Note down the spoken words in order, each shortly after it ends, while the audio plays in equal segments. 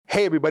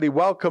Hey, everybody,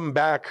 welcome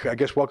back. I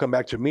guess welcome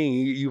back to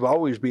me. You've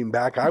always been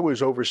back. I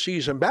was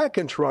overseas. I'm back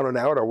in Toronto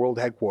now at our world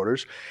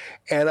headquarters.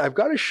 And I've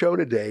got a show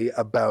today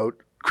about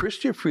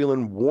Chrystia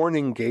Freeland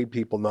warning gay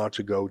people not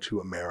to go to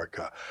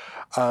America.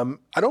 I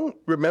don't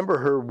remember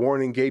her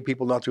warning gay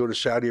people not to go to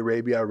Saudi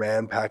Arabia,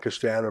 Iran,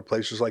 Pakistan, or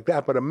places like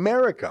that. But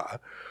America,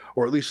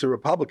 or at least the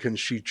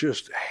Republicans, she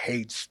just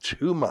hates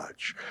too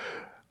much.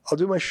 I'll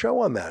do my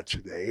show on that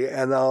today,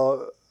 and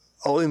I'll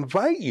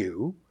invite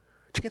you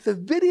to get the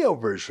video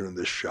version of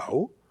this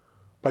show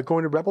by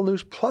going to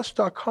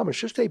rebelnewsplus.com. It's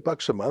just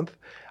 $8 a month.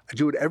 I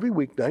do it every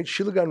weeknight.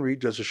 Sheila Gunn-Reid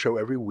does a show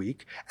every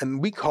week,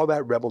 and we call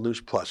that Rebel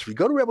News Plus. If you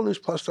go to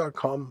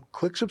rebelnewsplus.com,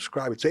 click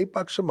subscribe. It's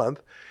 $8 a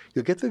month.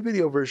 You'll get the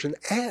video version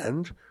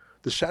and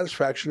the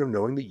satisfaction of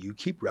knowing that you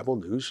keep Rebel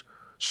News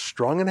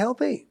strong and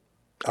healthy.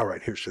 All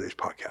right, here's today's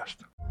podcast.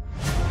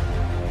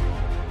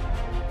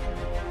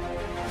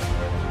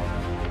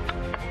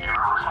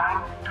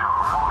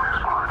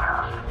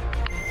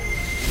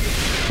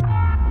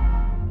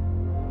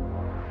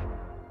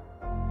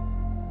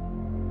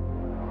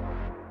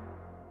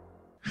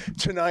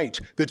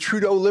 Tonight, the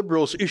Trudeau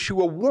Liberals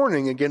issue a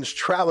warning against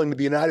traveling to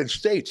the United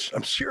States.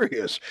 I'm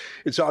serious.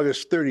 It's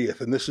August 30th,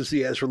 and this is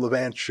the EZRA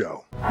LEVANT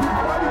Show.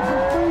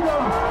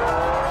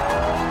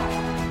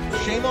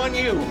 Shame on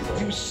you,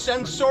 you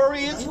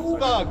censorious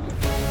bug.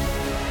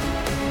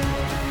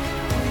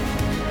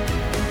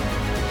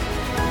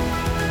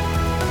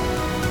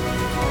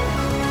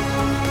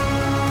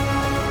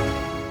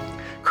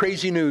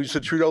 Crazy news,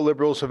 the Trudeau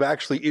Liberals have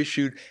actually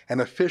issued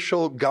an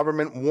official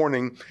government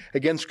warning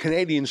against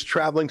Canadians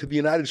traveling to the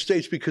United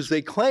States because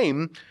they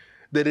claim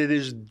that it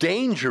is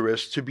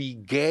dangerous to be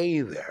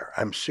gay there.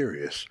 I'm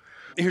serious.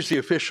 Here's the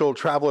official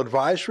travel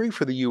advisory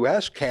for the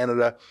U.S.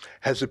 Canada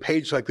has a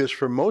page like this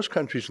for most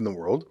countries in the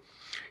world.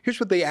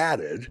 Here's what they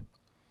added.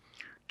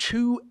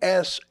 To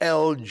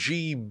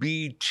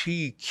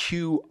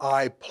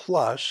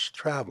SLGBTQI+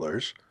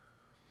 travelers,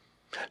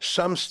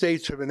 some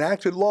states have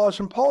enacted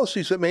laws and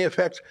policies that may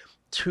affect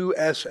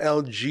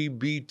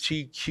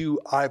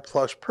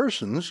 2SLGBTQI+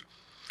 persons.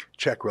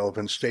 Check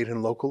relevant state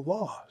and local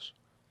laws.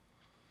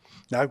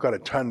 Now, I've got a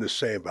ton to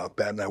say about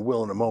that, and I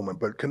will in a moment,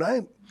 but can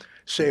I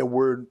say a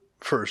word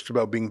first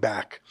about being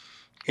back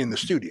in the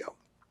studio?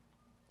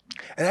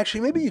 And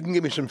actually, maybe you can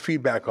give me some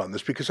feedback on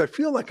this, because I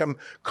feel like I'm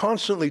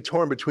constantly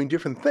torn between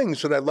different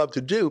things that I love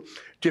to do,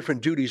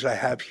 different duties I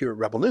have here at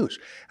Rebel News,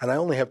 and I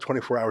only have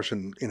 24 hours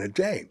in a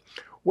day.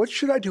 What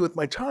should I do with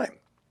my time?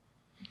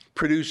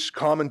 Produce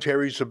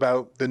commentaries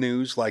about the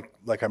news like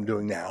I'm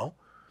doing now?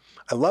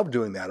 I love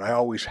doing that. I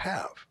always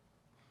have.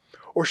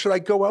 Or should I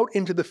go out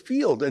into the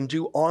field and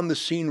do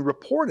on-the-scene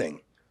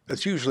reporting?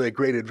 That's usually a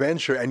great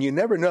adventure, and you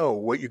never know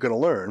what you're going to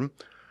learn.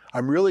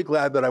 I'm really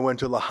glad that I went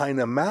to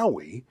Lahaina,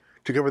 Maui,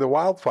 to cover the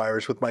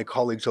wildfires with my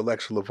colleagues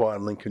Alexa Lavoie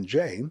and Lincoln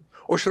Jay?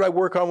 Or should I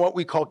work on what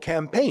we call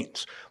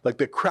campaigns, like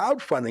the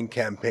crowdfunding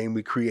campaign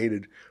we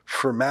created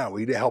for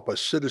Maui to help a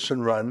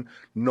citizen-run,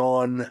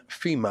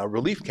 non-FEMA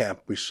relief camp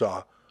we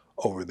saw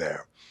over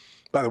there?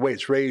 By the way,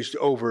 it's raised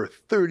over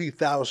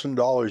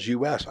 $30,000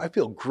 US. I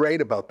feel great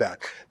about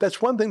that.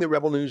 That's one thing that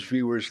Rebel News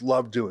viewers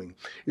love doing,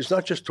 is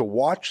not just to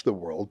watch the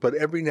world, but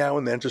every now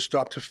and then to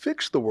stop to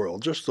fix the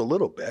world just a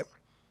little bit.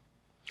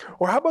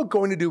 Or how about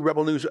going to do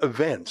Rebel News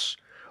events,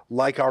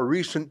 like our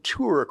recent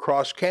tour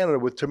across Canada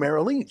with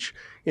Tamara Leach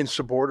in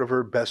support of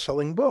her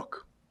best-selling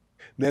book?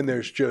 Then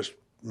there's just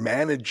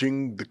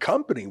managing the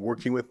company,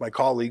 working with my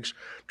colleagues,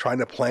 trying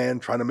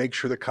to make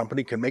sure the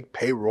company can make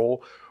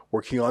payroll,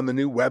 working on the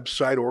new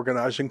website,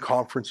 organizing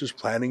conferences,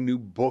 planning new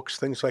books,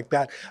 things like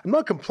that. I'm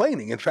not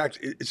complaining. In fact,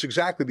 it's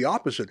exactly the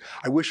opposite.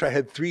 I wish I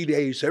had 3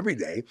 days every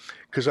day,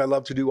 because I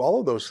love to do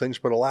all of those things,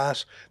 but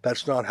alas,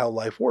 that's not how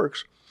life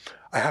works.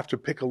 I have to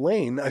pick a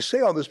lane. I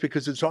say all this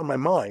because it's on my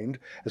mind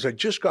as I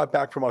just got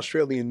back from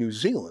Australia and New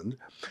Zealand.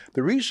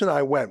 The reason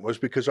I went was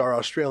because our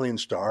Australian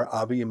star,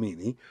 Avi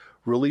Yemini,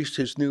 released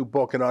his new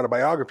book and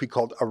autobiography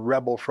called A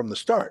Rebel from the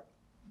Start,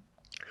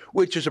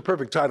 which is a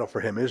perfect title for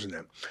him, isn't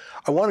it?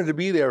 I wanted to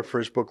be there for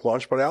his book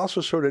launch, but I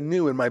also sort of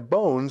knew in my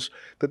bones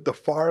that the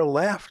far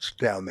left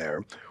down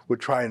there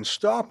would try and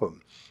stop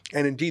him.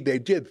 And indeed they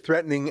did,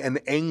 threatening an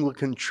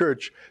Anglican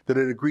church that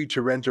had agreed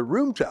to rent a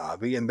room to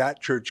Avi, and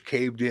that church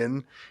caved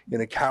in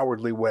a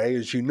cowardly way.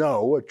 As you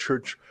know, a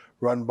church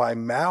run by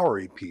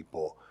Maori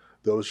people.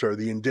 Those are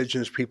the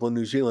indigenous people in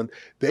New Zealand.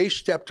 They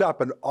stepped up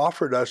and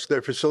offered us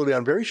their facility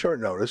on very short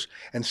notice,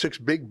 and 6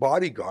 big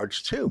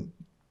bodyguards too.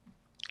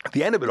 At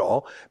the end of it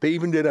all, they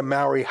even did a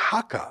Maori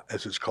haka,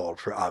 as it's called,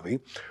 for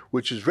Avi,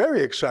 which is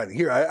very exciting.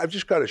 Here, I've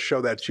just got to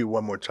show that to you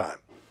one more time.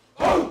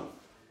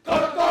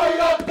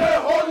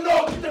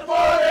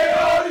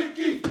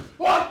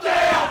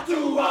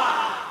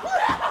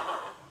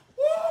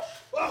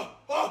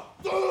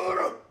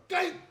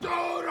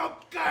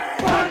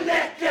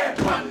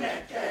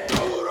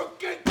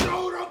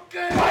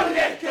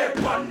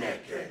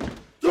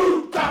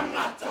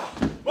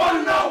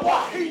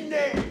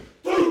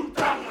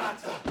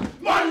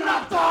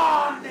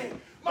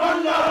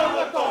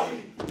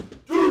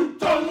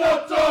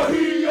 Tangata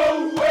hi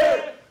au e,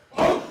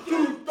 ho tu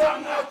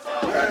tangata.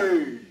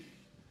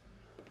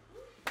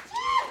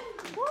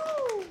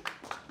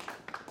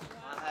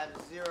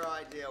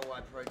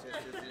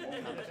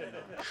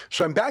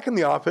 So I'm back in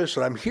the office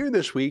and I'm here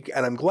this week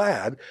and I'm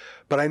glad,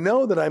 but I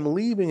know that I'm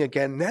leaving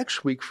again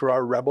next week for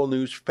our Rebel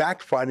News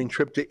fact-finding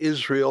trip to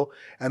Israel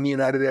and the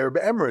United Arab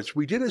Emirates.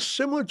 We did a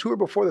similar tour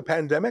before the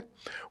pandemic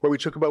where we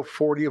took about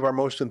 40 of our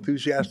most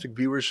enthusiastic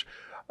viewers.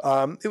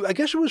 I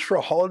guess it was for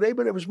a holiday,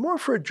 but it was more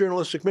for a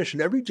journalistic mission.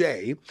 Every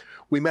day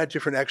we met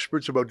different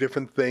experts about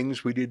different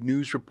things. We did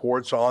news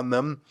reports on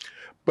them.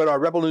 But our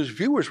Rebel News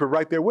viewers were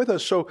right there with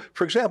us. So,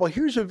 for example,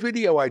 here's a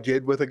video I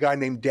did with a guy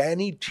named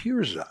Danny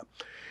Tirza.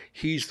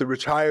 He's the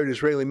retired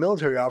Israeli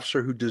military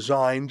officer who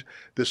designed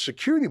the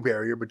security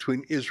barrier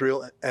between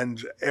Israel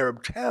and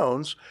Arab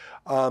towns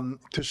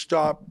to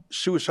stop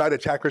suicide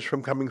attackers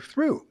from coming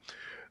through.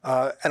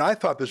 And I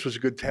thought this was a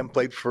good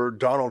template for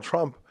Donald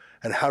Trump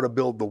and how to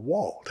build the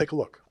wall. Take a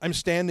look. I'm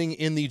standing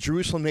in the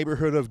Jerusalem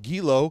neighborhood of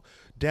Gilo.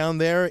 Down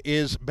there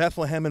is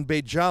Bethlehem and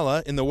Beit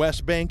Jala in the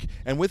West Bank,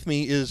 and with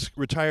me is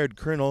retired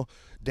Colonel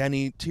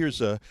Danny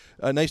Tirza.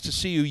 Nice to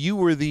see you. You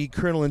were the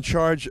colonel in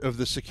charge of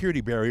the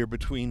security barrier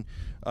between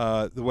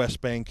the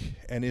West Bank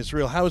and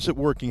Israel. How is it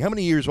working? How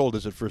many years old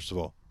is it, first of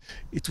all?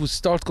 It was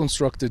start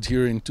constructed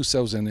here in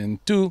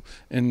 2002,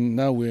 and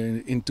now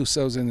we're in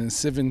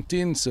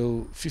 2017,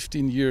 so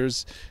 15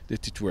 years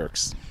that it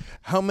works.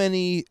 How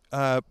many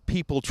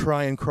people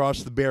try and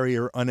cross the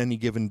barrier on any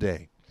given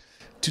day?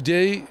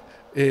 Today,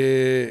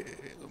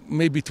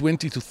 maybe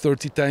 20 to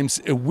 30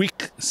 times a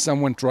week,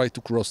 someone tried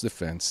to cross the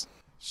fence.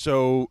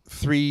 So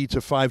 3 to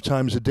 5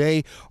 times a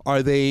day.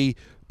 Are they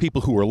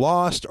people who are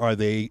lost? Are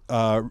they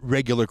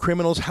regular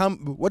criminals?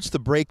 What's the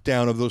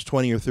breakdown of those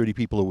 20 or 30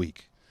 people a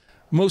week?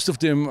 Most of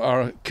them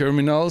are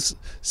criminals,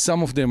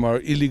 some of them are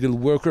illegal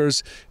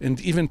workers,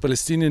 and even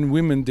Palestinian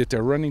women that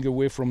are running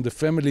away from the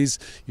families.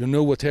 You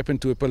know what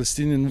happened to a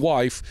Palestinian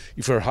wife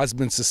if her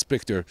husband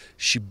suspects her.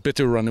 She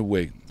better run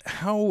away.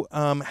 How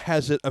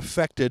has it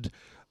affected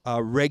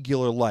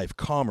regular life,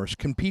 commerce?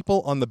 Can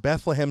people on the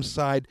Bethlehem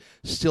side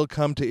still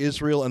come to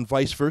Israel and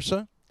vice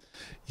versa?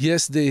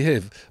 Yes, they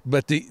have,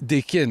 but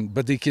they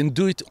can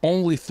do it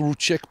only through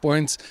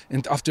checkpoints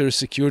and after a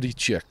security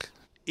check.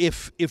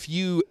 If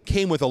you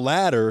came with a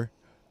ladder,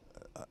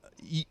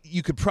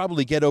 you could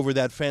probably get over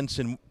that fence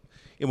in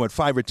what,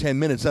 5 or 10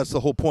 minutes. That's the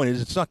whole point.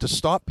 It's not to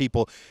stop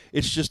people.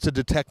 It's just to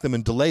detect them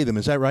and delay them.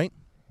 Is that right?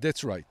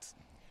 That's right.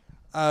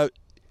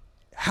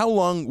 How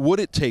long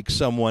would it take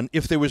someone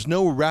if there was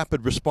no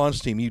rapid response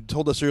team? You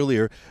told us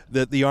earlier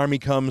that the Army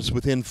comes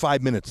within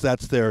 5 minutes.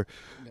 That's their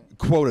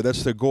quota.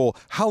 That's their goal.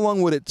 How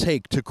long would it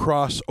take to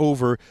cross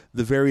over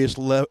the various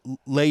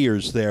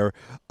layers there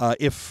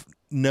if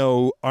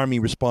no Army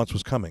response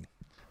was coming?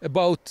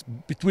 About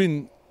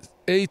between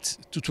 8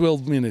 to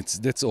 12 minutes,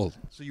 that's all.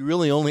 So you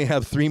really only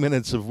have 3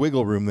 minutes of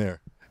wiggle room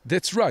there.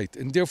 That's right,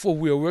 and therefore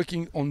we are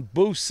working on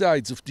both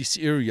sides of this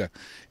area.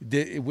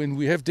 When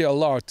we have the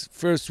alert,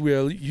 first we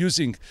are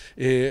using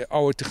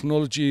our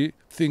technology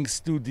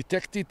things to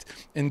detect it,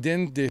 and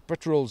then the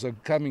patrols are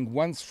coming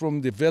once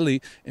from the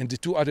valley and the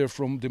two other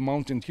from the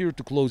mountain here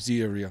to close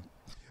the area.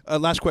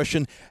 Last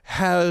question.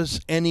 Has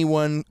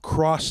anyone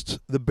crossed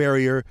the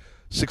barrier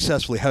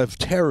successfully? Have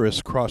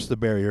terrorists crossed the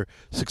barrier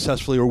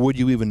successfully, or would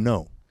you even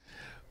know?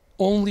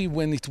 Only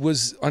when it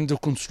was under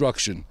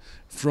construction.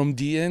 From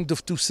the end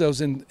of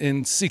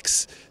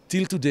 2006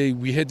 till today,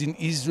 we had in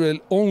Israel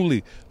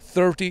only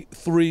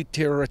 33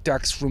 terror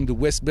attacks from the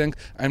West Bank.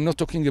 I'm not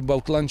talking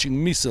about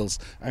launching missiles.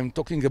 I'm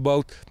talking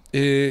about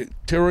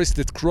terrorists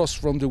that crossed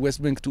from the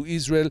West Bank to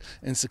Israel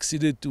and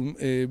succeeded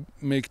to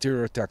make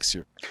terror attacks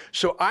here.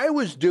 So I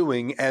was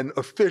doing an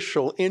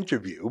official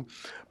interview,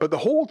 but the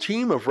whole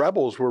team of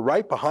rebels were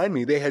right behind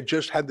me. They had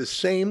just had the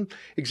same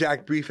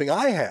exact briefing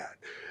I had.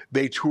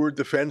 They toured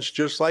the fence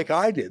just like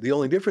I did. The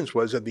only difference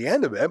was at the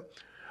end of it,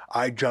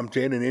 I jumped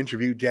in and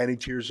interviewed Danny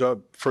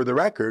Tirza for the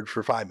record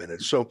for 5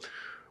 minutes. So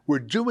we're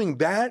doing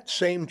that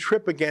same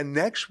trip again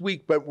next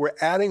week, but we're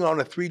adding on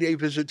a 3-day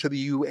visit to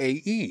the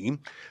UAE.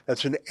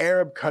 That's an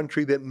Arab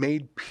country that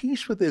made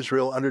peace with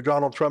Israel under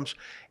Donald Trump's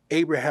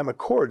Abraham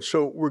Accord.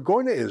 So we're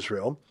going to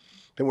Israel,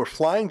 then we're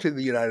flying to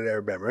the United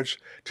Arab Emirates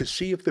to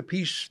see if the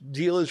peace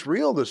deal is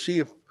real, to see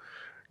if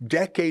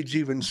decades,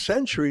 even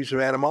centuries of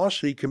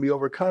animosity can be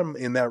overcome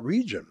in that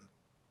region.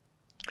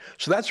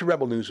 So that's a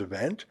Rebel News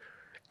event,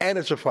 and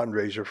it's a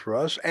fundraiser for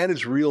us, and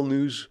it's real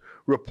news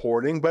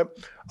reporting. But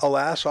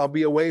alas, I'll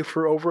be away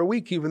for over a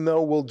week, even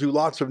though we'll do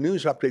lots of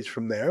news updates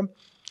from there. And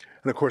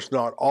of course,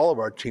 not all of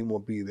our team will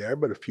be there,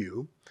 but a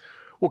few.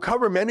 We'll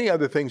cover many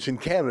other things in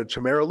Canada.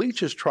 Tamara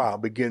Leach's trial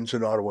begins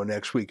in Ottawa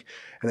next week.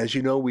 And as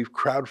you know, we've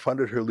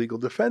crowdfunded her legal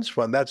defense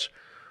fund. That's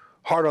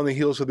hard on the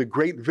heels of the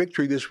great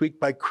victory this week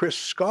by Chris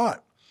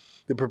Scott,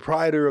 the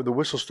proprietor of the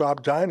Whistle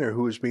Stop Diner,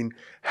 who has been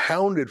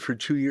hounded for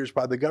 2 years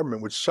by the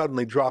government, which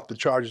suddenly dropped the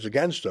charges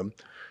against him.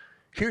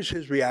 Here's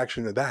his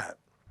reaction to that.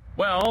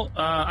 Well,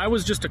 I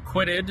was just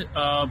acquitted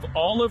of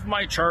all of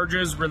my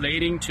charges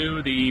relating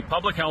to the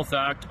Public Health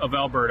Act of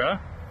Alberta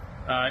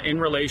in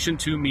relation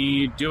to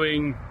me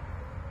doing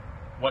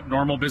what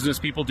normal business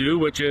people do,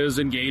 which is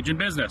engage in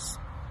business.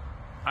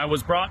 I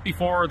was brought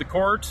before the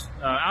court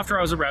after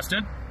I was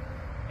arrested,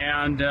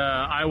 and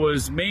I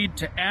was made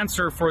to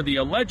answer for the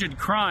alleged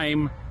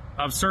crime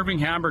of serving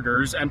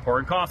hamburgers and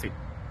pouring coffee.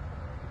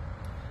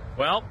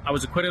 Well, I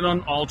was acquitted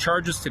on all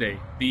charges today.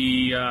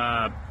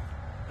 The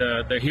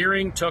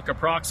hearing took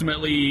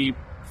approximately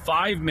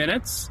 5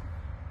 minutes.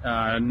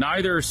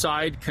 Neither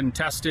side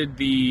contested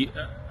the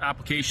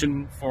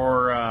application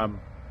for an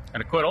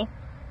acquittal,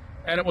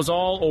 and it was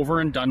all over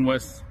and done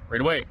with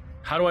right away.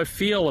 How do I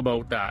feel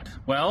about that?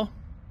 Well,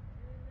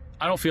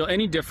 I don't feel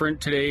any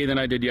different today than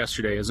I did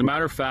yesterday. As a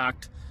matter of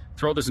fact,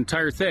 throughout this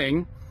entire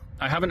thing,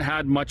 I haven't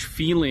had much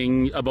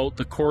feeling about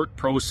the court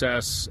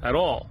process at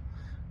all.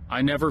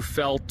 I never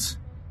felt,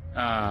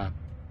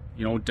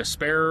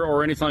 despair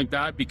or anything like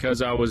that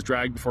because I was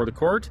dragged before the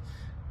court.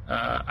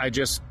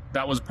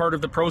 That was part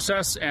of the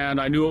process,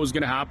 and I knew it was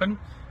going to happen.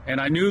 And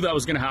I knew that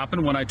was going to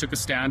happen when I took a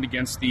stand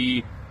against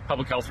the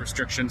public health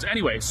restrictions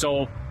anyway.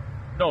 So,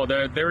 no,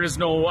 there is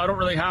no, I don't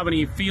really have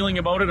any feeling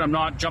about it. I'm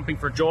not jumping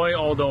for joy,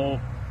 although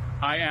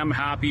I am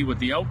happy with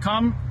the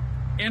outcome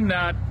in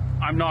that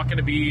I'm not going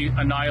to be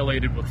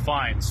annihilated with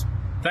fines.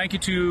 Thank you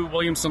to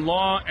Williamson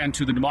Law and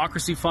to the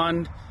Democracy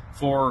Fund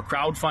for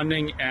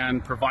crowdfunding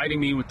and providing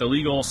me with the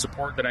legal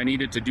support that I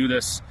needed to do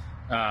this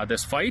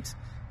fight.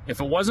 If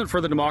it wasn't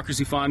for the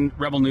Democracy Fund,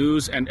 Rebel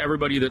News, and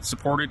everybody that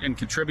supported and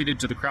contributed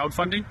to the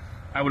crowdfunding,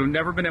 I would have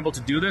never been able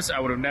to do this. I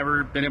would have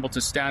never been able to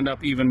stand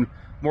up even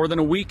more than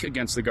a week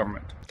against the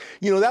government.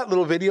 You know, that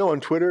little video on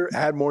Twitter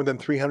had more than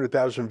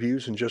 300,000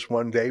 views in just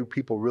one day.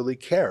 People really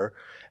care,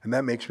 and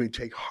that makes me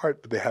take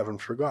heart that they haven't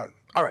forgotten.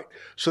 All right,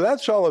 so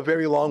that's all a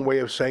very long way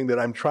of saying that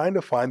I'm trying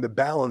to find the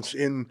balance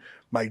in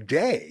my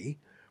day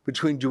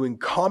between doing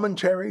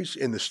commentaries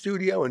in the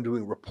studio and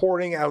doing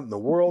reporting out in the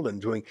world and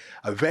doing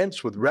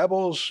events with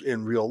rebels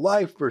in real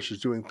life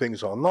versus doing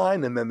things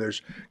online. And then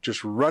there's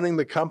just running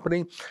the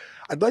company.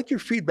 I'd like your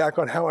feedback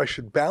on how I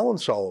should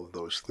balance all of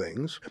those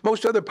things.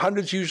 Most other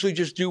pundits usually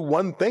just do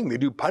one thing. They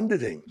do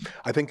punditing.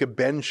 I think of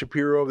Ben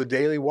Shapiro of the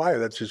Daily Wire.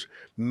 That's his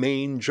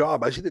main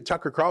job. I see that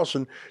Tucker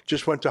Carlson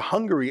just went to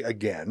Hungary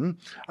again.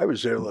 I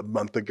was there a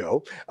month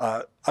ago.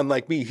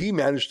 Unlike me, he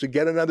managed to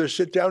get another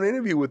sit-down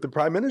interview with the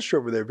prime minister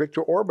over there,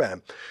 Viktor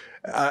Orban.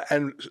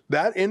 And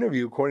that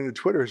interview, according to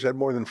Twitter, has had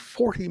more than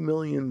 40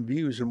 million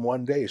views in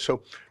one day.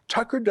 So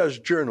Tucker does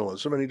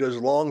journalism, and he does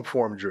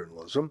long-form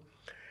journalism,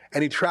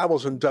 and he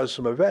travels and does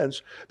some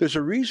events. There's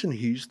a reason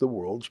he's the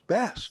world's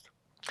best.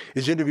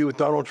 His interview with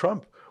Donald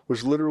Trump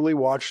was literally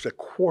watched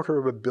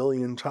 250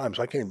 million times.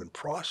 I can't even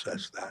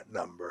process that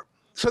number.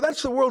 So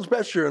that's the world's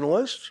best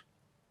journalist.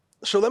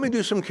 So let me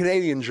do some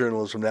Canadian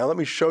journalism now. Let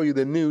me show you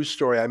the news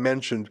story I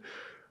mentioned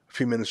a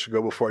few minutes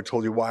ago before I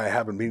told you why I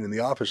haven't been in the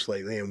office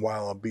lately and why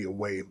I'll be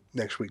away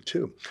next week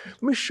too.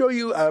 Let me show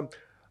you a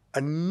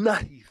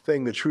nutty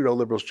thing the Trudeau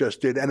Liberals just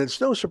did. And it's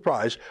no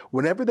surprise,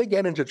 whenever they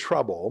get into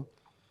trouble,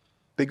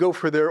 they go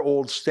for their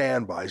old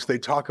standbys. They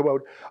talk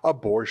about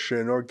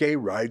abortion or gay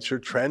rights or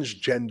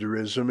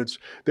transgenderism. It's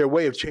their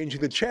way of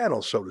changing the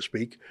channel, so to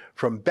speak,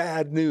 from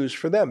bad news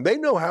for them. They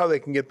know how they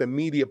can get the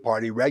media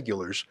party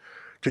regulars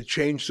to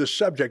change the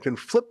subject and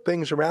flip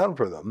things around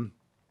for them.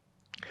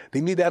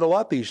 They need that a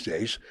lot these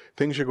days.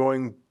 Things are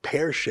going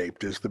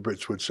pear-shaped, as the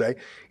Brits would say.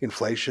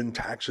 Inflation,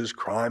 taxes,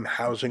 crime,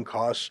 housing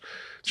costs.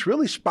 It's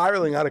really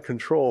spiraling out of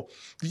control.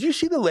 Did you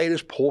see the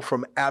latest poll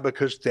from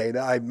Abacus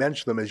Data? I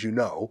mentioned them, as you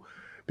know,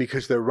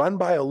 because they're run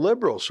by a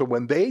liberal. So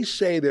when they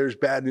say there's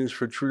bad news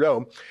for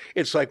Trudeau,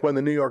 it's like when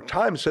the New York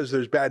Times says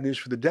there's bad news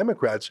for the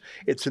Democrats.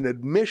 It's an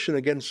admission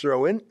against their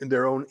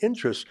own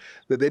interests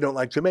that they don't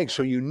like to make.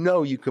 So you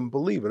know you can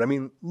believe it. I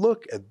mean,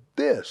 look at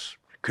this.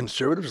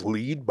 Conservatives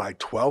lead by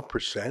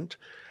 12%,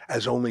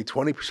 as only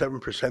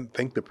 27%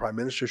 think the Prime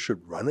Minister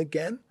should run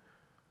again.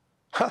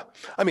 Huh.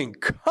 I mean,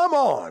 come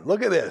on,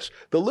 look at this.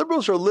 The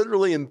Liberals are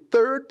literally in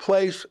third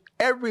place,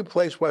 every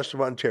place west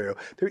of Ontario.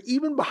 They're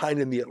even behind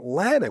in the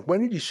Atlantic.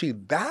 When did you see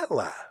that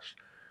last?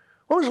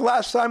 When was the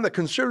last time the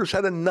Conservatives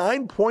had a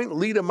 9-point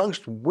lead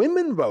amongst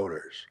women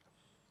voters?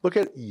 Look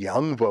at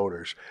young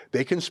voters.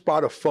 They can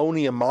spot a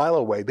phony a mile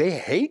away. They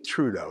hate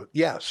Trudeau.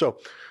 Yeah, so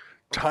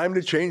time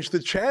to change the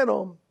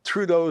channel.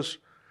 Trudeau's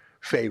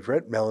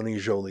favorite, Melanie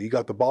Joly,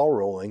 got the ball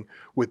rolling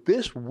with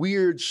this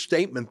weird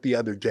statement the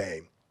other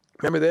day.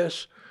 Remember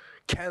this?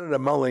 Canada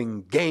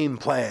mulling game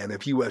plan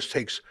if U.S.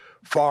 takes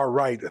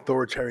far-right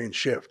authoritarian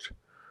shift.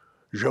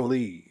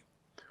 Joly.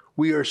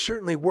 We are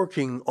certainly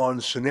working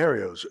on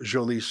scenarios,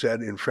 Joly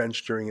said in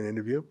French during an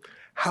interview.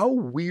 How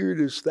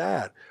weird is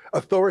that?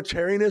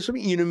 Authoritarianism?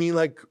 You know what I mean,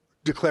 like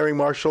declaring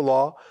martial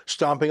law,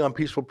 stomping on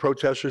peaceful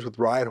protesters with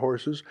riot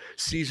horses,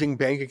 seizing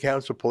bank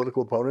accounts of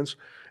political opponents,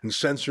 and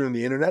censoring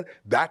the internet?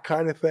 That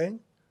kind of thing?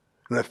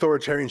 An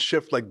authoritarian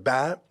shift like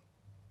that?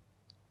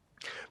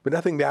 But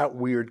nothing that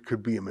weird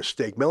could be a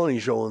mistake. Melanie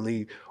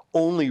Joly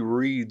only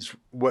reads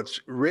what's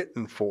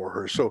written for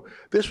her. So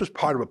this was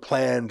part of a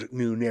planned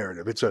new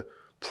narrative. It's a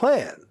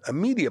plan, a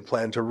media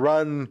plan to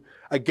run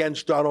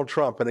against Donald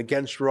Trump and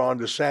against Ron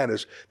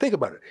DeSantis. Think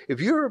about it.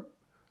 If you're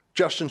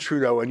Justin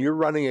Trudeau and you're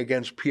running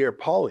against Pierre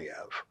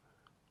Poilievre,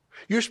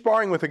 you're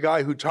sparring with a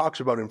guy who talks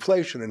about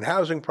inflation and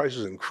housing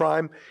prices and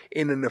crime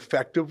in an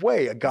effective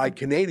way, a guy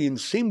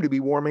Canadians seem to be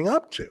warming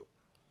up to.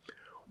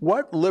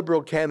 What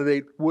Liberal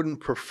candidate wouldn't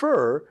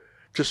prefer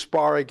to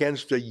spar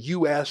against a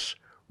U.S.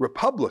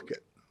 Republican?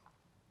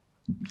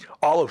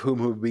 All of whom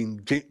have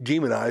been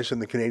demonized in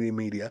the Canadian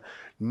media,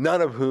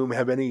 none of whom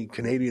have any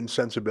Canadian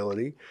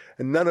sensibility,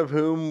 and none of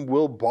whom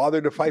will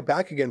bother to fight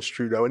back against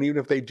Trudeau. And even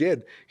if they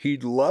did,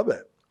 he'd love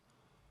it.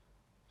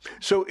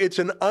 So it's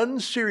an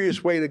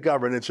unserious way to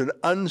govern. It's an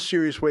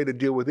unserious way to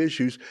deal with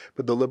issues.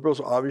 But the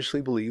Liberals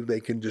obviously believe they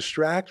can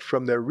distract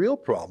from their real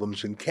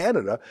problems in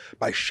Canada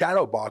by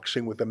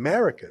shadowboxing with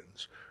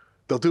Americans.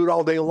 They'll do it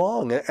all day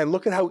long. And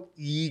look at how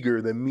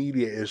eager the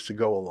media is to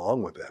go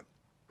along with them.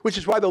 Which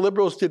is why the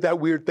Liberals did that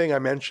weird thing I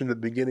mentioned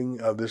at the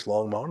beginning of this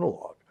long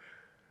monologue.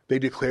 They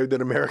declared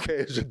that America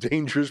is a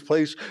dangerous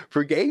place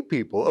for gay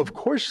people. Of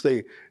course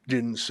they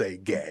didn't say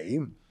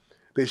gay.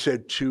 They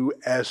said to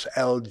SLGBTQI+.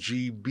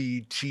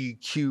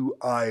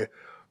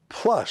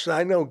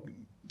 I know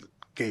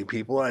gay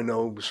people, I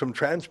know some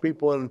trans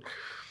people, and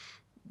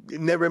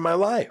never in my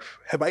life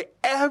have I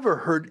ever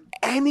heard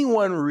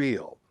anyone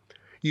real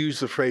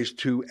use the phrase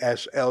to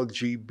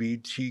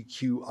SLGBTQI+.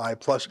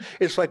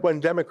 It's like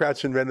when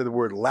Democrats invented the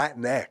word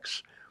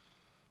Latinx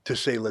to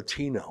say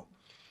Latino,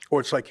 or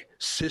it's like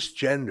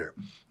cisgender.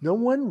 No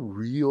one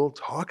real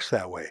talks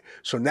that way.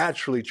 So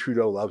naturally,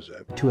 Trudeau loves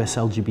it. To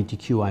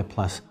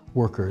SLGBTQI+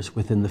 workers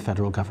within the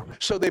federal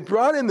government. So they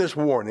brought in this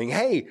warning,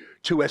 hey,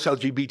 to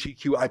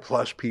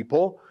SLGBTQI+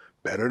 people,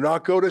 better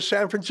not go to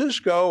San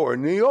Francisco or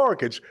New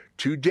York. It's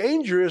too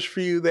dangerous for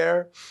you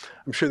there.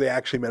 I'm sure they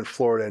actually meant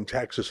Florida and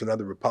Texas and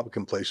other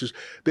Republican places.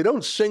 They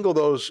don't single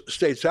those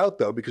states out,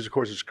 though, because, of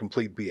course, it's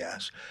complete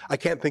BS. I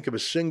can't think of a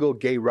single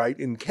gay right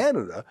in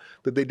Canada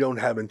that they don't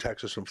have in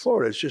Texas and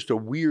Florida. It's just a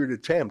weird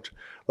attempt,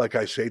 like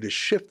I say, to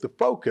shift the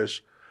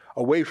focus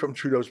away from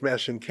Trudeau's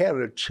mess in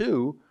Canada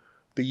to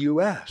the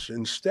U.S.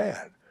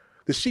 instead.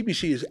 The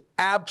CBC is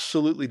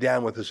absolutely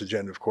down with this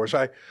agenda, of course.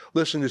 I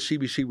listen to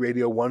CBC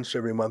radio once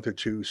every month or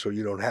two, so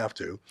you don't have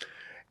to.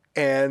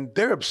 And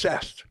they're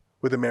obsessed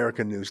with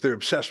American news. They're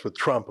obsessed with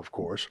Trump, of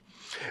course.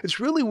 It's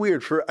really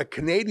weird for a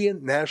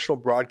Canadian national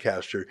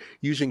broadcaster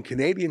using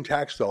Canadian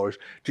tax dollars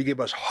to give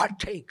us hot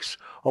takes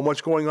on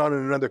what's going on in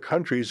another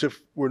country as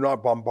if we're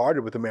not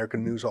bombarded with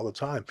American news all the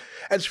time.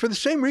 And it's for the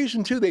same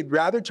reason, too. They'd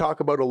rather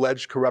talk about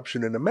alleged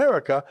corruption in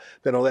America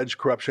than alleged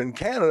corruption in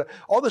Canada.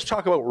 All this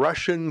talk about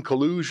Russian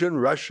collusion,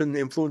 Russian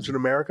influence in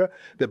America,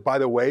 that, by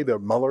the way, the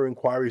Mueller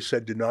inquiry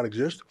said did not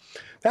exist,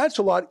 that's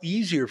a lot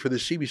easier for the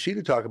CBC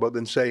to talk about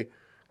than, say,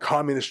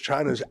 Communist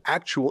China's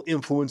actual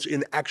influence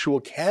in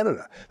actual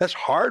Canada. That's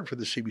hard for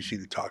the CBC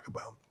to talk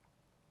about.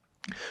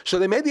 So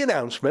they made the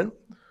announcement,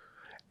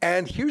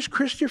 and here's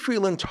Chrystia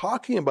Freeland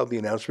talking about the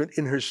announcement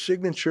in her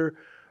signature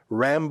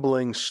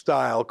rambling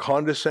style,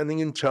 condescending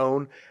in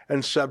tone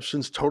and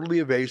substance, totally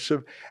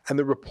evasive, and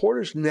the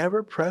reporters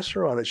never press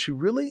her on it. She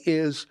really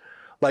is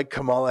like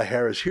Kamala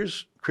Harris.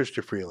 Here's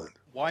Chrystia Freeland.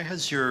 Why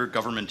has your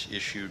government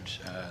issued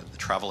the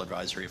travel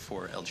advisory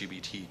for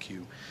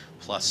LGBTQ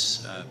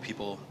plus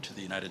people to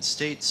the United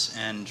States?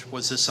 And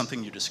was this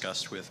something you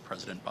discussed with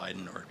President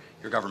Biden, or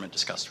your government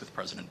discussed with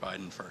President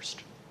Biden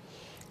first?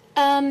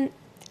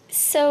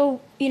 So,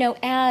 you know,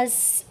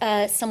 as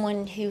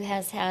someone who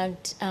has had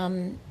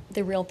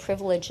the real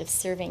privilege of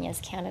serving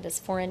as Canada's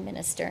foreign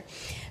minister,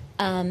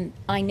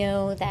 I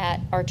know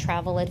that our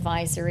travel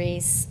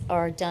advisories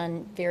are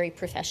done very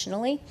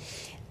professionally.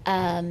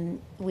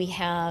 We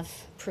have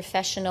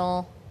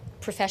professionals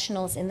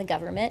in the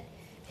government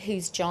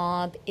whose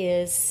job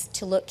is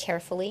to look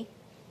carefully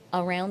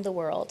around the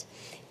world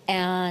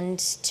and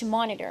to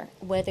monitor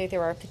whether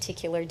there are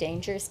particular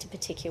dangers to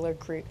particular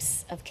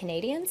groups of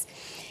Canadians.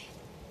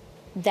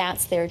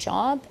 That's their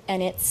job,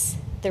 and it's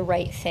the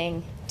right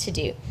thing to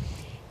do.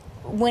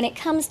 When it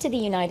comes to the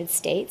United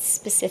States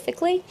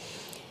specifically,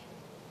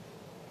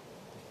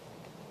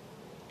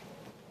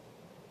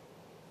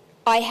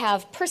 I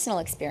have personal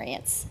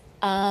experience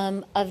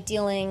of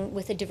dealing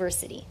with a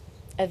diversity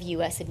of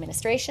U.S.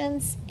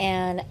 administrations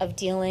and of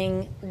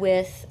dealing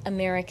with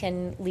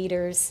American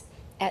leaders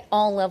at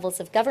all levels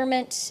of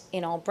government,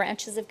 in all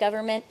branches of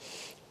government,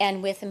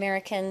 and with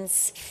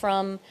Americans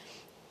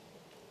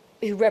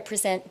who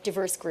represent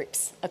diverse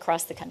groups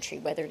across the country,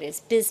 whether it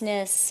is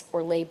business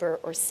or labor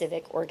or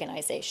civic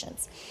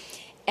organizations.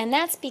 And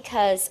that's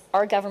because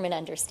our government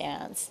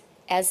understands,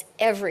 as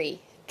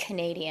every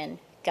Canadian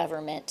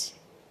government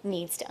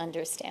needs to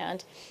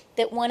understand,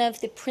 that one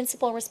of the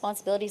principal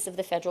responsibilities of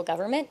the federal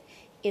government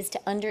is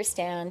to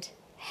understand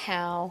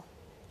how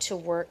to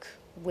work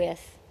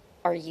with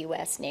our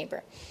U.S.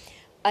 neighbor.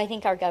 I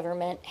think our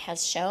government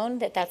has shown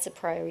that that's a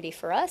priority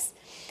for us,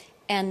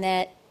 and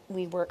that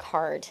we work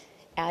hard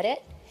at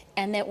it,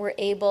 and that we're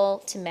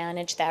able to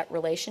manage that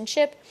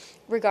relationship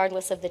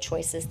regardless of the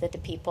choices that the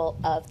people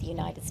of the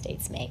United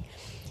States make.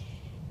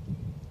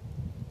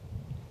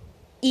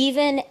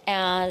 Even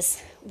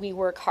as we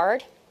work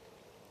hard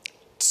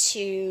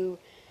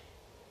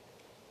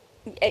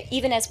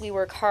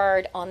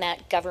on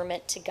that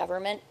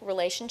government-to-government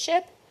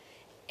relationship,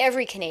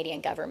 every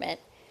Canadian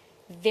government,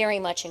 very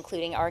much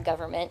including our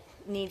government,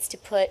 needs to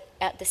put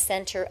at the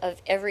center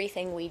of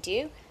everything we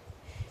do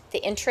the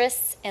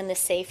interests and the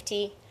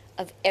safety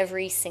of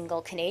every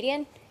single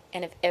Canadian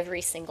and of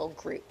every single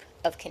group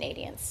of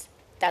Canadians.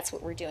 That's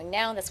what we're doing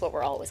now. That's what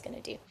we're always going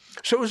to do.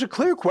 So it was a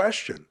clear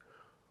question.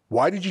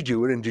 Why did you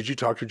do it, and did you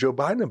talk to Joe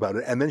Biden about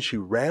it? And then she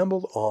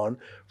rambled on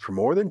for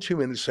more than 2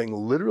 minutes saying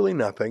literally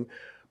nothing.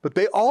 But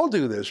they all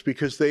do this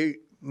because they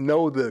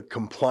know the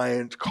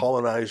compliant,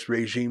 colonized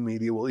regime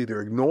media will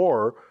either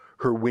ignore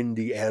her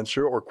windy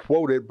answer or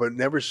quote it, but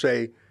never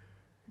say,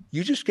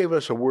 you just gave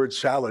us a word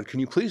salad. Can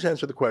you please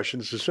answer the question?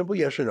 It's a simple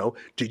yes or no.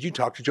 Did you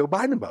talk to Joe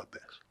Biden about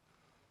this?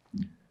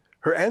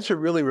 Her answer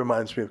really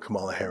reminds me of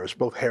Kamala Harris.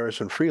 Both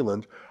Harris and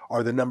Freeland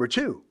are the number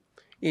two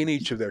in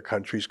each of their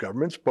country's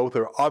governments. Both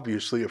are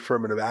obviously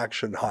affirmative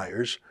action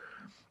hires.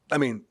 I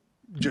mean,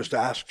 just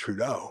ask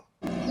Trudeau.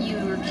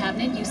 Your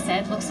cabinet, you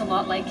said, looks a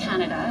lot like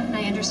Canada. And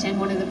I understand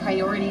one of the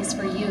priorities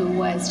for you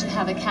was to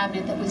have a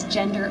cabinet that was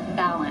gender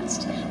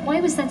balanced.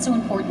 Why was that so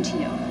important to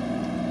you?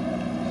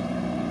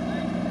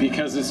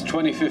 Because it's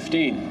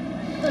 2015.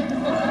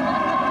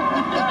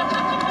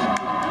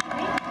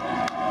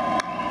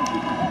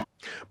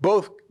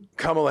 Both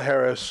Kamala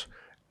Harris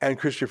and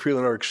Chrystia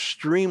Freeland are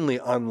extremely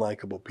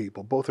unlikable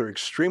people. Both are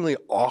extremely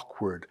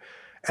awkward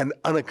and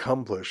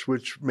unaccomplished,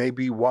 which may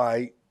be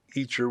why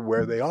each are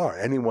where they are.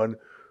 Anyone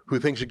who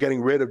thinks of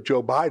getting rid of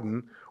Joe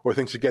Biden or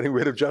thinks of getting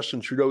rid of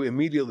Justin Trudeau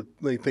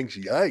immediately thinks,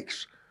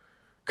 yikes,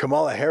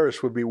 Kamala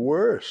Harris would be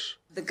worse.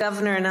 The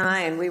governor and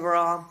I, and we were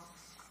all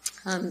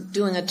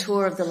doing a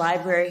tour of the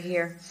library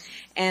here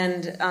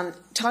and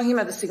talking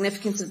about the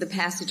significance of the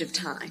passage of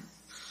time,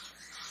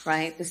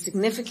 right? The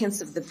significance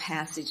of the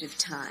passage of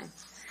time.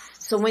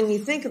 So when you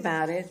think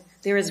about it,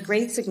 there is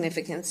great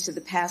significance to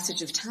the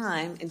passage of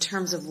time in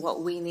terms of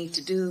what we need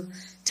to do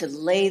to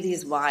lay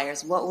these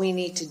wires, what we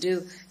need to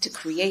do to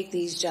create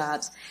these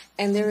jobs.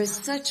 And there is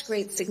such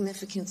great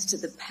significance to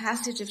the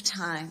passage of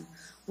time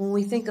when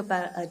we think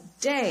about a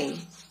day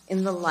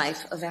in the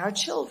life of our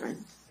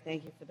children.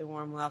 Thank you for the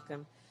warm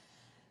welcome.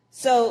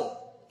 So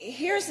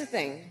here's the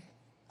thing.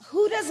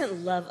 Who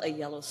doesn't love a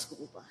yellow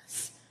school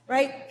bus,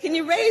 right? Can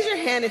you raise your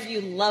hand if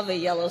you love a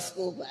yellow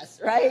school bus,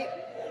 right?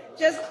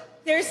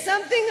 There's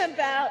something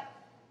about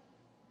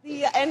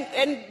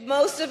and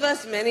most of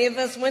us, many of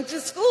us went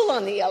to school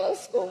on the yellow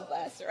school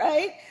bus,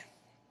 right?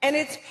 And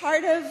it's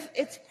part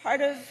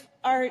of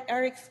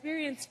our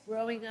experience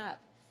growing up.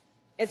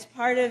 It's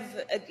part of,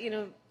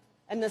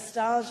 a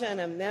nostalgia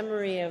and a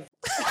memory of.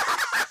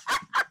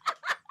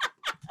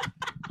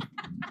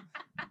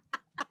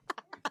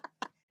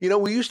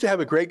 We used to have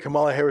a great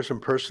Kamala Harris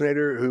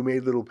impersonator who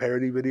made little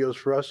parody videos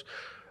for us.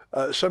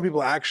 Some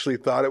people actually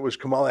thought it was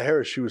Kamala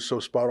Harris. She was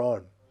so spot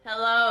on.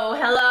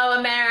 Hello,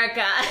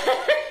 America.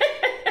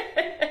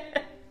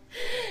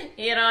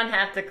 You don't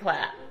have to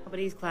clap.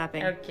 Nobody's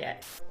clapping. Okay.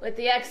 With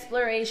the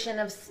exploration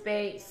of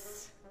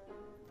space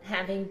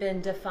having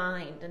been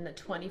defined in the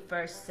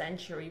 21st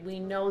century, we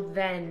know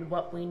then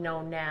what we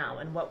know now,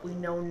 and what we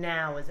know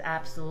now is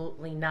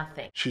absolutely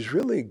nothing. She's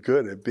really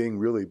good at being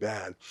really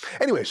bad.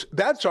 Anyways,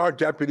 that's our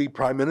deputy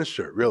prime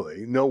minister,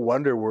 really. No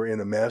wonder we're in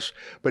a mess.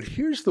 But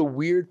here's the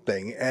weird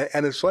thing,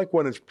 and it's like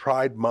when it's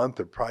Pride Month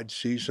or Pride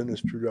Season,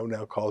 as Trudeau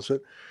now calls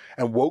it,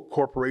 and woke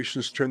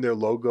corporations turn their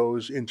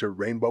logos into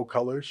rainbow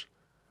colors.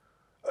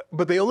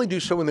 But they only do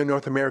so in their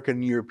North American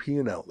and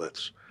European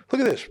outlets. Look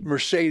at this,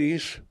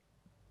 Mercedes,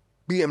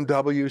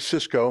 BMW,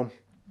 Cisco,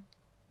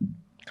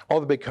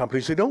 all the big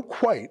companies, they don't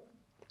quite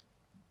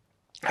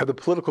have the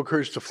political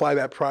courage to fly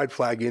that pride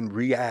flag in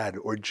Riyadh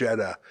or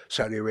Jeddah,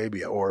 Saudi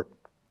Arabia, or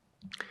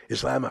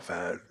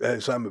Islamabad,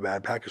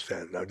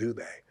 Pakistan, now do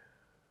they?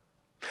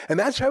 And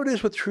that's how it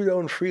is with Trudeau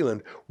and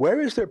Freeland. Where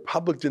is their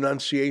public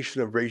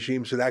denunciation of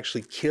regimes that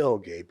actually kill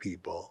gay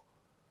people?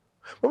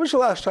 When was the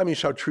last time you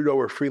saw Trudeau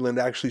or Freeland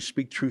actually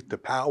speak truth to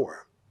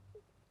power?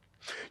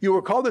 You'll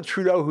recall that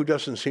Trudeau, who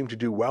doesn't seem to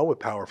do well with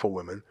powerful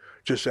women,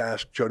 just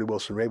ask Jody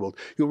Wilson-Raybould,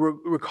 you'll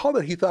recall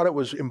that he thought it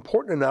was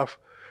important enough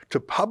to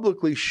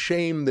publicly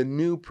shame the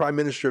new Prime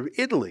Minister of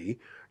Italy,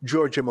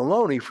 Giorgia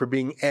Meloni, for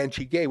being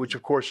anti-gay, which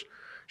of course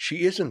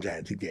she isn't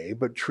anti-gay,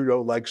 but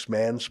Trudeau likes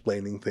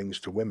mansplaining things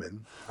to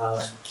women.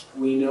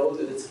 We know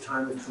that it's a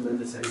time of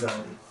tremendous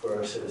anxiety for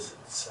our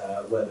citizens,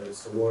 whether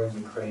it's the war in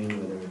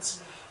Ukraine, whether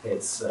it's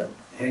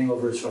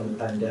hangovers from the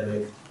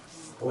pandemic,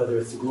 whether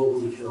it's the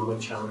global economic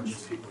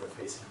challenges people are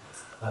facing.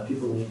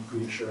 People need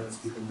reassurance.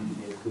 People need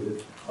to be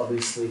included.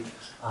 Obviously,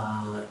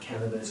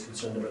 Canada is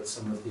concerned about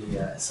some of the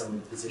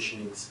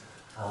positionings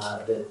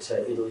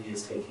that Italy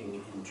is taking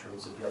in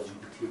terms of the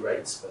LGBT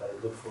rights. But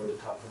I look forward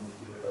to talking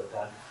with you about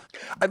that.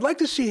 I'd like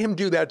to see him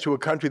do that to a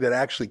country that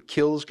actually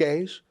kills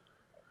gays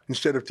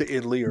instead of to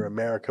Italy or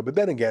America. But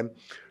then again,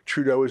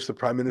 Trudeau is the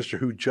prime minister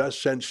who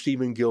just sent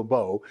Stephen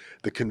Guilbeault,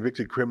 the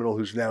convicted criminal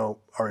who's now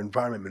our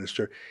environment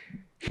minister.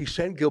 He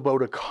sent Guilbeault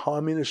to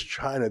communist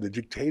China, the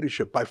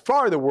dictatorship, by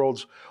far the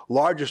world's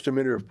largest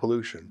emitter of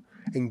pollution.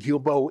 And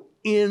Guilbeault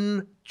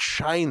in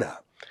China,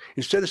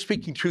 instead of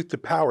speaking truth to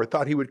power,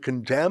 thought he would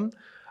condemn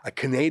a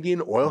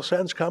Canadian oil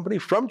sands company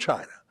from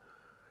China.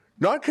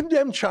 Not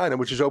condemn China,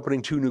 which is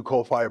opening 2 new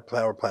coal-fired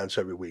power plants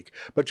every week,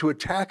 but to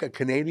attack a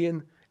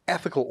Canadian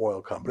ethical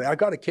oil company. I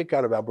got a kick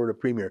out of Alberta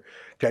Premier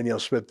Danielle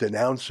Smith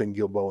denouncing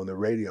Guilbeault on the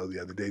radio the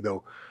other day,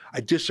 though I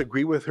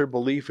disagree with her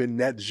belief in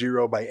net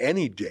zero by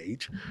any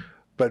date.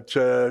 But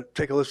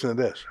take a listen to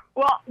this.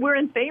 Well, we're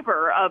in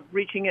favor of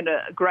reaching an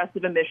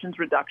aggressive emissions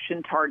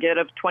reduction target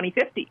of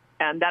 2050.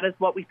 And that is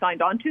what we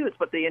signed on to. It's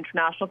what the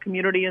international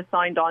community has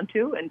signed on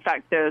to. In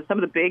fact, some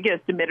of the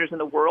biggest emitters in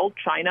the world,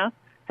 China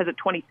has a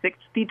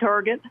 2060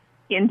 target.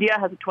 India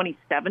has a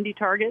 2070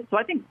 target. So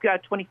I think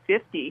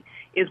 2050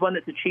 is one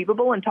that's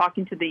achievable. And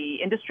talking to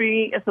the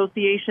industry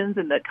associations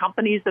and the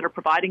companies that are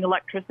providing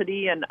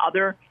electricity and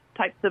other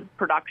types of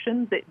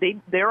production,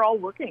 they're all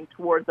working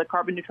towards the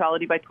carbon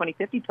neutrality by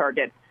 2050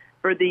 target.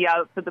 For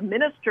the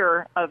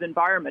Minister of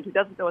Environment, who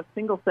doesn't know a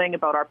single thing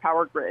about our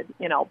power grid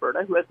in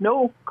Alberta, who has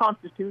no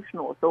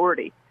constitutional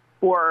authority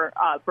for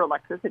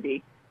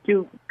electricity,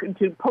 to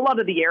pull out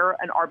of the air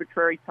an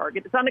arbitrary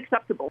target is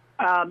unacceptable.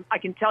 I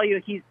can tell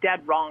you he's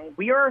dead wrong.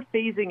 We are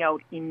phasing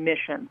out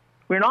emissions.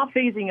 We're not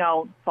phasing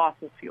out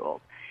fossil fuels.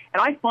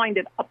 And I find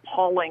it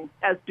appalling,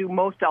 as do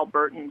most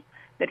Albertans,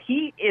 that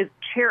he is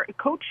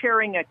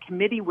co-chairing a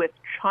committee with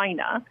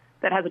China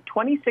that has a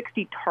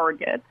 2060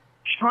 target,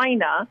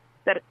 China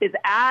that is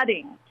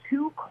adding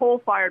 2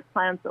 coal-fired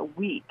plants a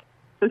week.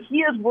 So he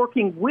is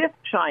working with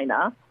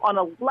China on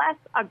a less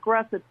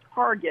aggressive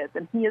target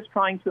than he is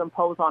trying to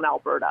impose on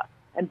Alberta,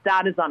 and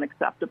that is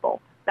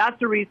unacceptable. That's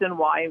the reason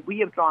why we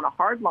have drawn a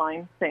hard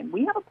line saying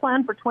we have a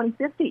plan for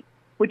 2050,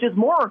 which is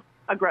more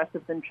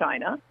aggressive than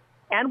China,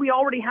 and we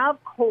already have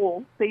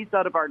coal phased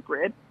out of our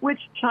grid,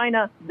 which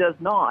China does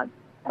not.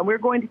 And we're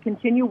going to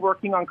continue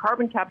working on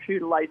carbon capture,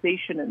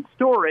 utilization, and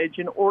storage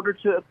in order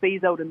to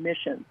phase out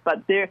emissions.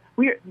 But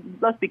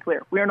let's be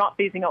clear, we are not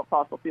phasing out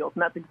fossil fuels,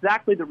 and that's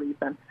exactly the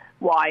reason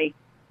why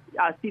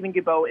Stephen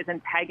Guilbeault is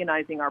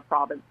antagonizing our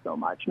province so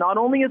much. Not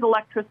only is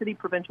electricity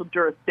provincial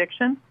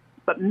jurisdiction,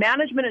 but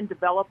management and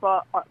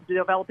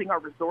developing our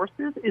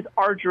resources is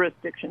our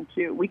jurisdiction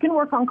too. We can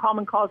work on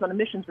common cause on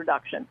emissions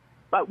reduction,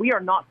 but we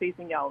are not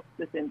phasing out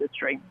this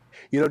industry.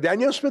 You know,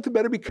 Danielle Smith had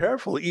better be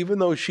careful. Even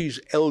though she's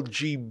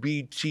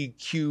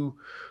LGBTQ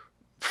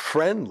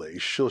friendly,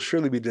 she'll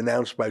surely be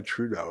denounced by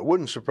Trudeau. It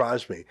wouldn't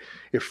surprise me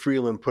if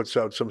Freeland puts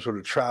out some sort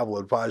of travel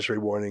advisory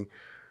warning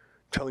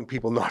telling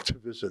people not to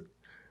visit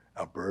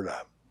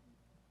Alberta.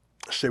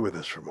 Stay with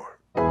us for more.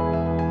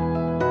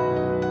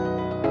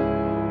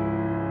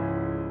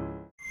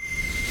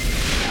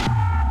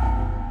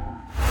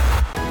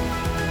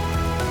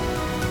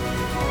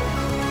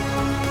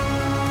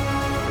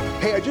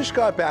 Hey, I just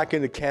got back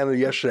into Canada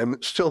yesterday.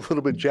 I'm still a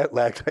little bit jet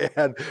lagged. I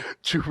had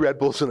 2 Red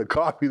Bulls and a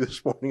coffee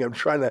this morning. I'm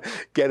trying to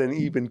get an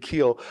even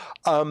keel.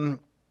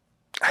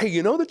 Hey,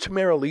 you know the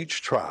Tamara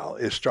Leach trial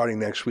is starting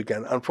next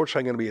weekend.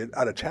 Unfortunately, I'm going to be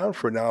out of town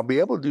for it now. I'll be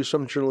able to do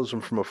some journalism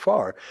from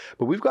afar,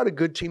 but we've got a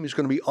good team who's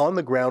going to be on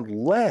the ground,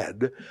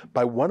 led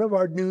by one of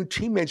our new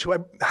teammates who I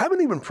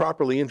haven't even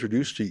properly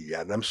introduced to you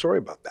yet, and I'm sorry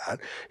about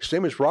that. His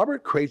name is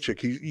Robert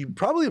Krajcik. You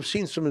probably have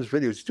seen some of his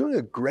videos. He's doing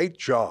a great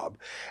job,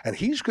 and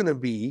he's going to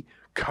be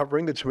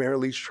covering the Tamara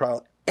Leach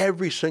trial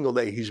every single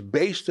day. He's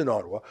based in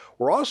Ottawa.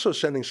 We're also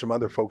sending some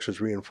other folks as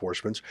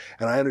reinforcements,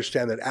 and I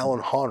understand that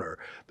Alan Honor,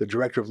 the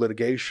Director of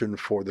Litigation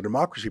for the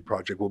Democracy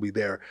Project, will be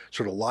there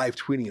sort of live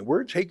tweeting it.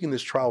 We're taking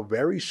this trial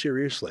very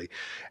seriously,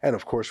 and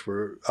of course,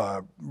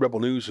 Rebel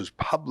News has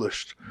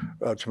published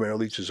Tamara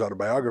Leach's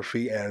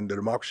autobiography, and the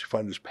Democracy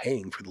Fund is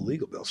paying for the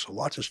legal bill, so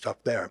lots of stuff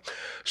there.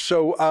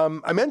 So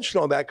I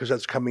mentioned all that because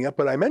that's coming up,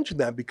 but I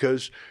mentioned that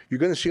because you're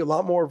going to see a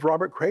lot more of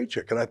Robert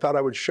Krajcik, and I thought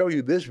I would show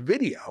you this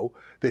video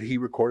that he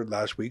recorded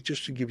last week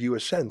just to give you a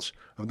sense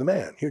of the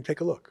man. Here, take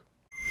a look.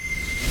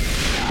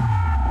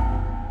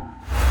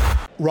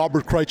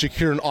 Robert Krajcik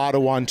here in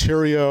Ottawa,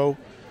 Ontario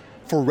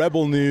for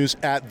Rebel News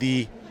at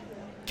the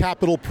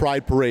Capitol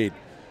Pride Parade.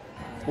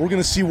 We're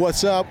going to see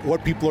what's up,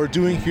 what people are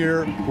doing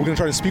here. We're going to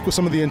try to speak with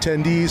some of the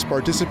attendees,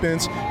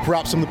 participants,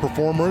 perhaps some of the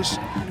performers,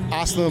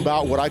 ask them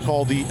about what I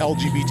call the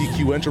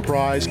LGBTQ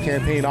enterprise,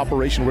 campaign,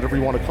 operation, whatever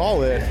you want to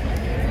call it,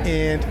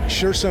 and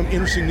share some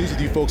interesting news with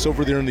you folks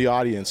over there in the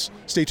audience.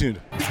 Stay tuned.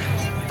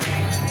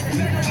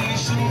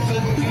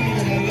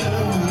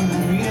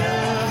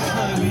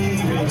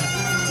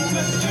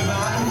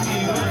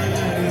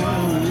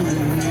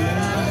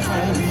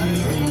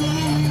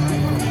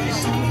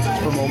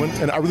 For a moment,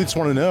 and I really just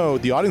want to know,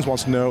 the audience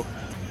wants to know,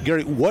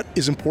 Gary, what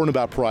is important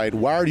about Pride?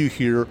 Why are you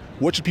here?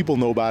 What should people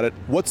know about it?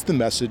 What's the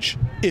message,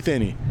 if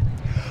any?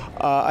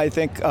 I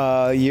think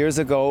years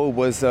ago it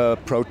was a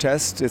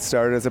protest. It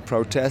started as a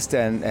protest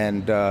and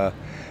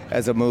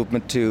as a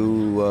movement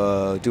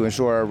to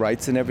ensure our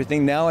rights and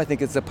everything. Now I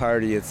think it's a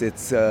party.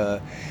 It's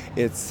a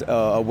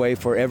way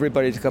for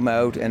everybody to come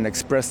out and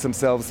express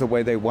themselves the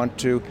way they want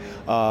to,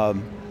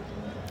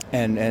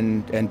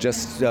 and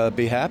just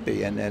be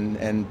happy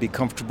and be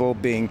comfortable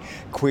being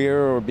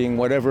queer or being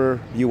whatever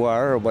you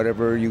are or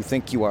whatever you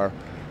think you are.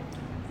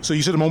 So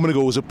you said a moment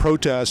ago it was a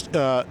protest.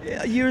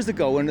 Years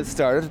ago when it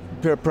started,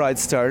 Pride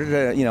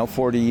started,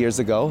 40 years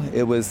ago.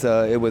 It was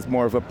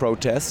more of a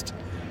protest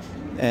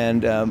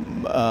and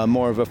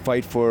more of a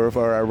fight for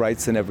our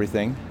rights and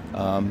everything.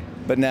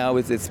 But now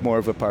it's more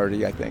of a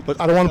party, I think.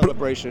 But I don't want to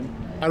celebration.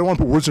 I don't want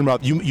to put words in your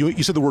mouth.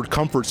 You said the word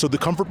comfort. So the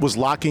comfort was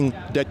lacking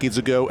decades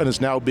ago and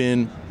has now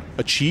been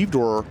achieved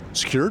or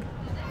secured?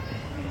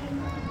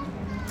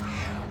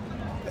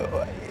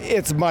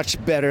 It's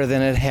much better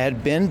than it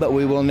had been, but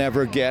we will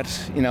never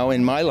get,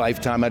 in my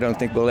lifetime, I don't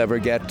think we'll ever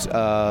get to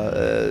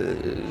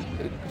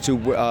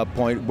a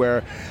point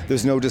where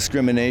there's no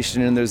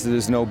discrimination and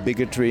there's no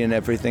bigotry and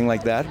everything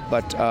like that.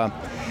 But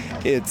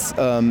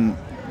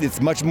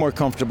it's much more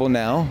comfortable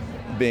now.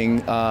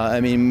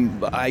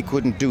 I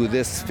couldn't do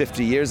this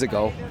 50 years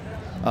ago,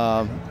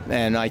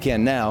 and I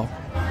can now.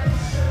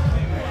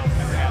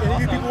 Any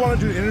of you people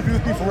want to do an interview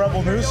with me for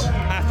Rebel News?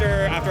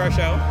 After our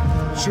show?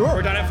 Sure.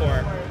 We're done at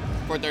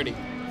 4:30.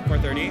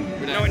 4:30?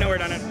 No, we're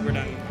done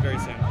very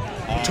soon.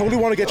 Totally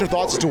want to get your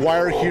thoughts as to why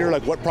you're here,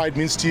 like what Pride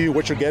means to you,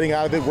 what you're getting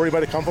out of it, where you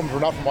might have come from if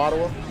you're not from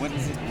Ottawa.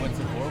 What's it for?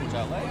 Which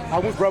outlet?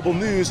 I'm with Rebel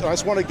News, and I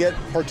just want to get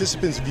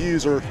participants'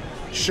 views or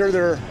share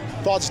their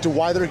thoughts as to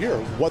why they're here,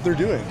 what they're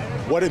doing,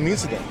 what it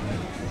means to them.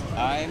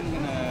 I'm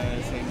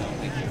gonna say no,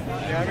 thank you.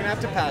 Yeah, I'm gonna have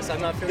to pass. I'm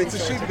not feeling. It's a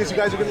shame because you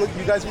guys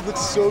look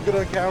so good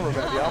on camera,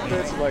 man. The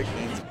outfits, like.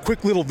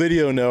 Quick little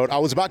video note. I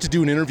was about to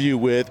do an interview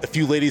with a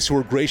few ladies who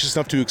were gracious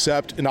enough to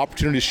accept an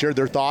opportunity to share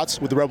their thoughts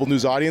with the Rebel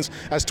News audience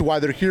as to why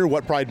they're here,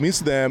 what Pride means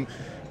to them,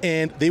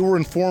 and they were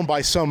informed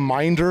by some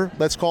minder,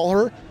 let's call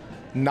her,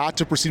 not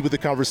to proceed with the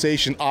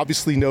conversation.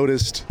 Obviously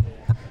noticed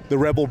the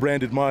Rebel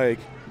branded mic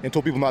and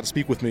told people not to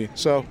speak with me.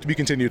 So, to be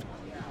continued.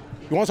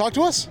 You want to talk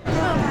to us? What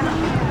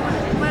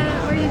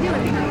are you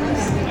doing?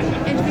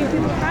 Interview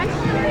people with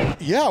Pride?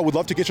 Yeah, I would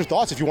love to get your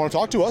thoughts if you want to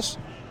talk to us.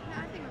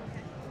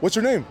 What's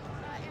your name?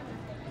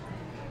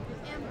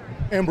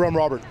 Amber, I'm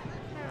Robert.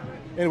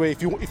 Anyway,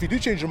 if you do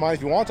change your mind,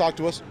 if you want to talk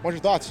to us, what's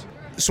your thoughts?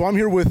 So I'm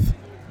here with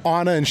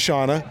Anna and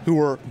Shauna, who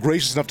were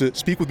gracious enough to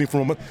speak with me for a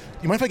moment.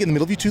 You mind if I get in the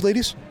middle of you two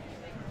ladies?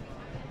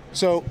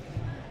 So,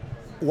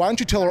 why don't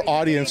you tell our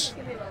audience...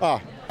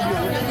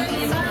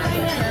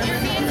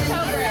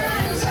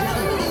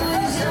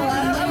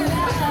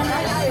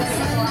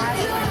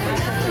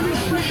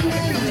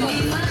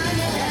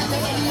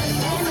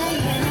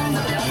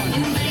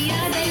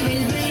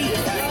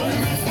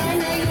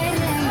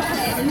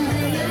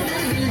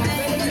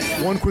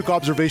 One quick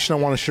observation I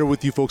want to share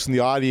with you folks in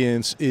the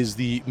audience is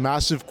the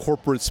massive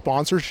corporate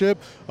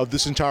sponsorship of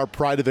this entire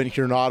Pride event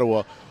here in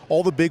Ottawa.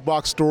 All the big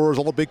box stores,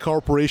 all the big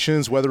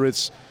corporations, whether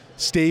it's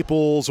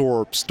Staples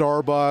or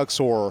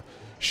Starbucks or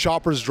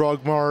Shoppers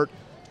Drug Mart,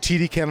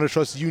 TD Canada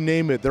Trust, you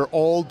name it, they're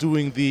all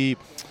doing the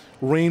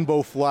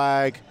rainbow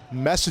flag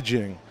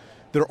messaging.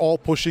 They're all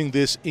pushing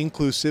this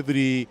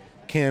inclusivity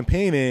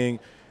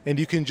campaigning, and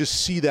you can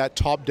just see that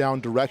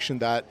top-down direction,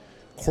 that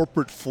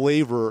corporate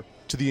flavor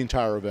to the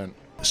entire event.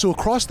 So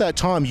across that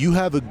time, you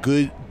have a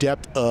good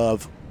depth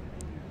of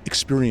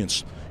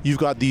experience. You've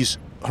got these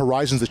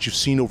horizons that you've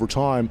seen over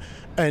time,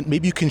 and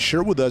maybe you can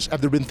share with us,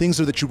 have there been things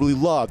there that you really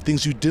loved,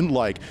 things you didn't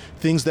like,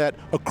 things that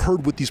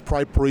occurred with these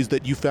Pride parades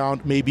that you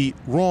found maybe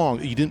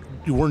wrong,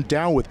 you weren't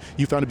down with,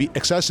 you found to be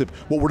excessive?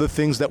 What were the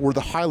things that were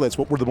the highlights?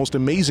 What were the most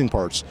amazing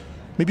parts?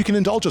 Maybe you can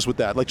indulge us with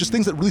that, like just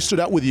things that really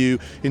stood out with you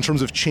in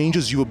terms of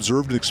changes you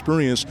observed and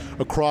experienced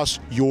across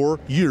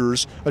your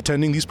years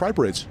attending these Pride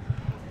parades.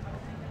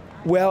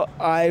 Well,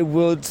 I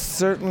would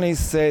certainly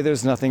say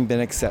there's nothing been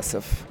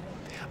excessive.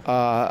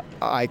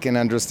 I can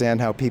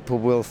understand how people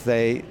will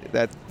say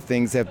that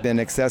things have been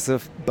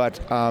excessive,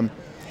 but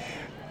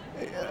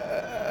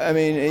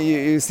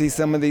you see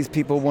some of these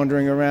people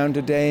wandering around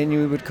today, and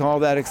you would call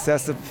that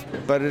excessive,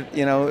 but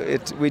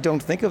we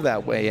don't think of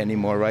that way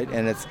anymore, right?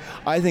 And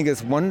I think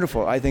it's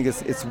wonderful. I think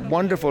it's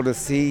wonderful to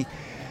see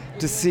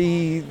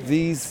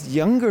these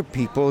younger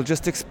people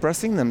just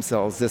expressing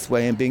themselves this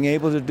way and being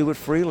able to do it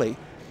freely.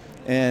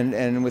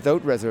 And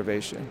without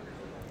reservation,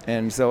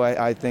 and so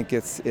I think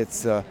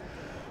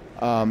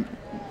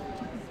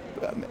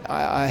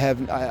I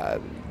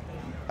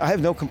have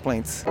no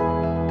complaints.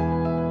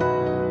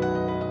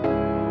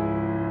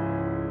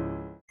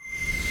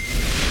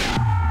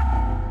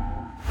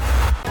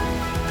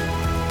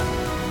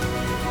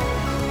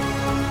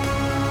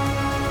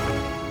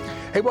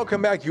 Hey,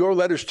 welcome back. Your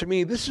Letters to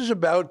Me. This is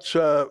about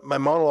my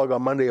monologue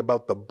on Monday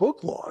about the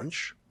book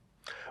launch.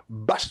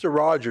 Buster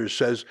Rogers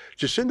says,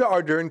 Jacinda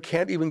Ardern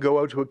can't even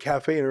go out to a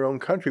cafe in her own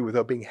country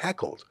without being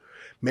heckled.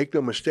 Make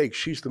no mistake,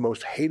 she's the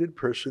most hated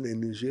person in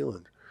New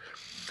Zealand.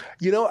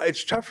 You know,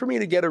 it's tough for me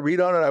to get a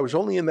read on it. I was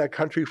only in that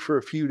country for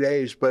a few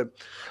days, but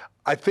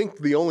I think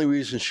the only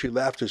reason she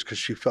left is because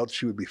she felt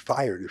she would be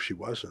fired if she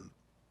wasn't.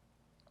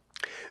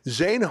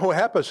 Zane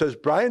Hohepa says,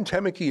 Brian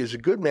Temeke is a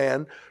good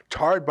man,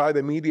 tarred by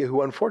the media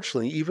who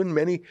unfortunately even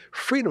many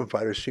freedom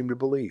fighters seem to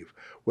believe.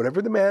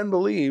 Whatever the man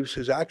believes,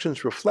 his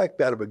actions reflect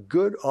that of a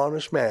good,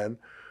 honest man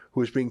who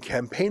has been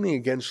campaigning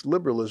against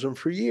liberalism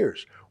for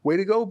years. Way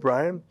to go,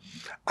 Brian.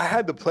 I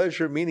had the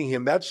pleasure of meeting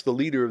him. That's the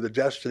leader of the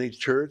Destiny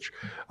Church,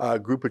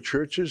 group of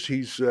churches.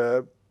 He's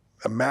a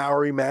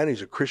Maori man,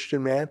 he's a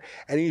Christian man,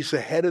 and he's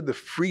the head of the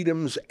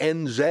Freedom's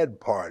NZ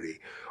party,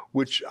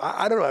 which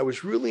I don't know, I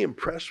was really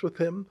impressed with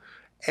him.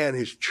 and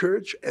his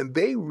church, and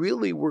they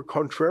really were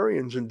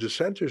contrarians and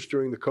dissenters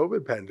during the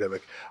COVID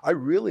pandemic. I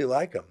really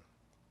like them.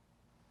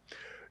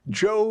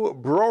 Joe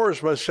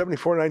Browersma,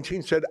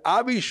 7419, said,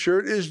 Avi's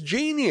shirt is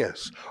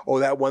genius. Oh,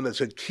 that one that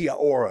said Kia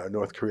ora,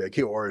 North Korea.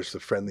 Kia ora is the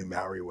friendly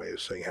Maori way of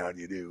saying how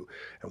do you do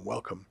and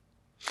welcome.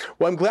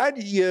 Well, I'm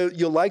glad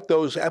you like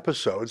those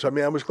episodes. I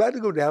mean, I was glad to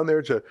go down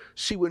there to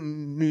see what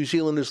New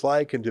Zealand is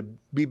like and to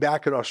be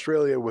back in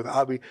Australia with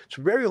Avi. It's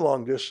a very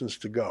long distance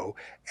to go,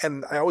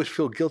 and I always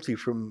feel guilty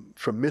from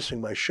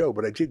missing my show,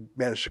 but I did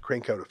manage to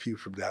crank out a few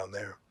from down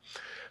there.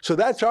 So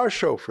that's our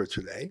show for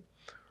today.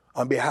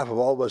 On behalf of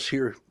all of us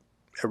here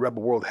at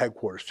Rebel World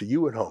Headquarters, to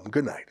you at home,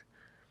 good night,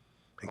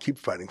 and keep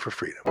fighting for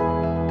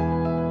freedom.